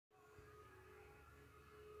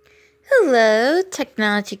Hello,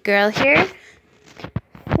 Technology Girl here.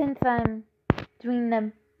 Since I'm doing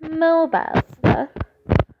the mobile stuff,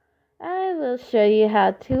 I will show you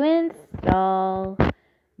how to install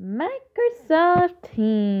Microsoft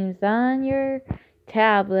Teams on your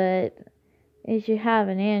tablet if you have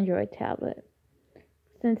an Android tablet.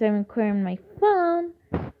 Since I'm recording my phone,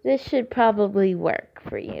 this should probably work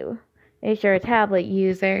for you if you're a tablet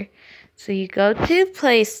user. So you go to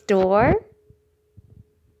Play Store.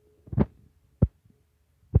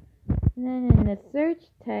 And then in the search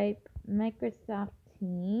type Microsoft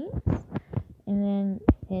Teams, and then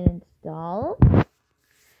hit install.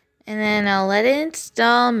 And then I'll let it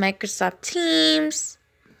install Microsoft Teams.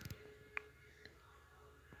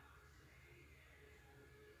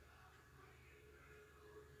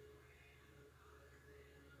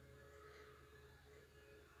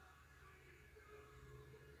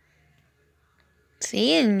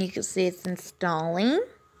 See, and you can see it's installing.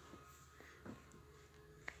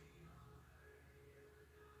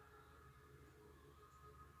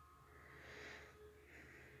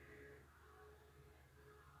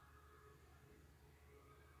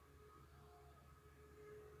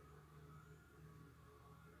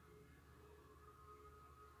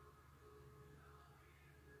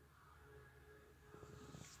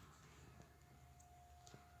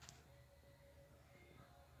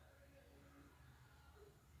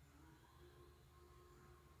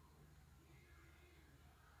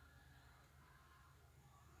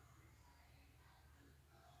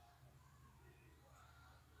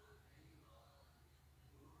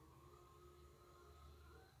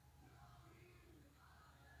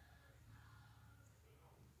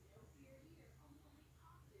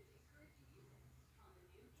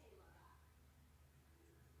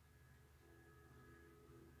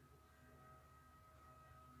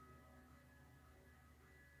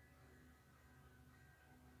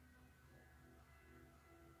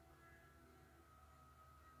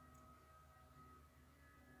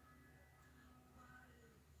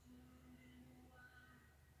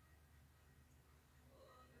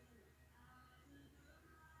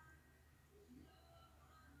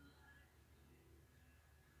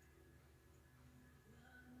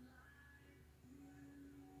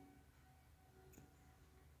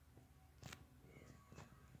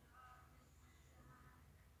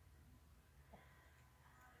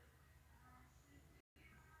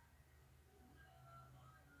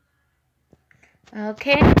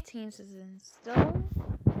 Okay, Teams is installed.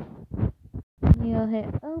 You'll hit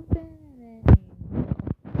open and then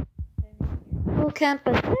you will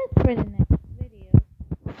campus set for the next video.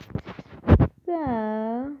 So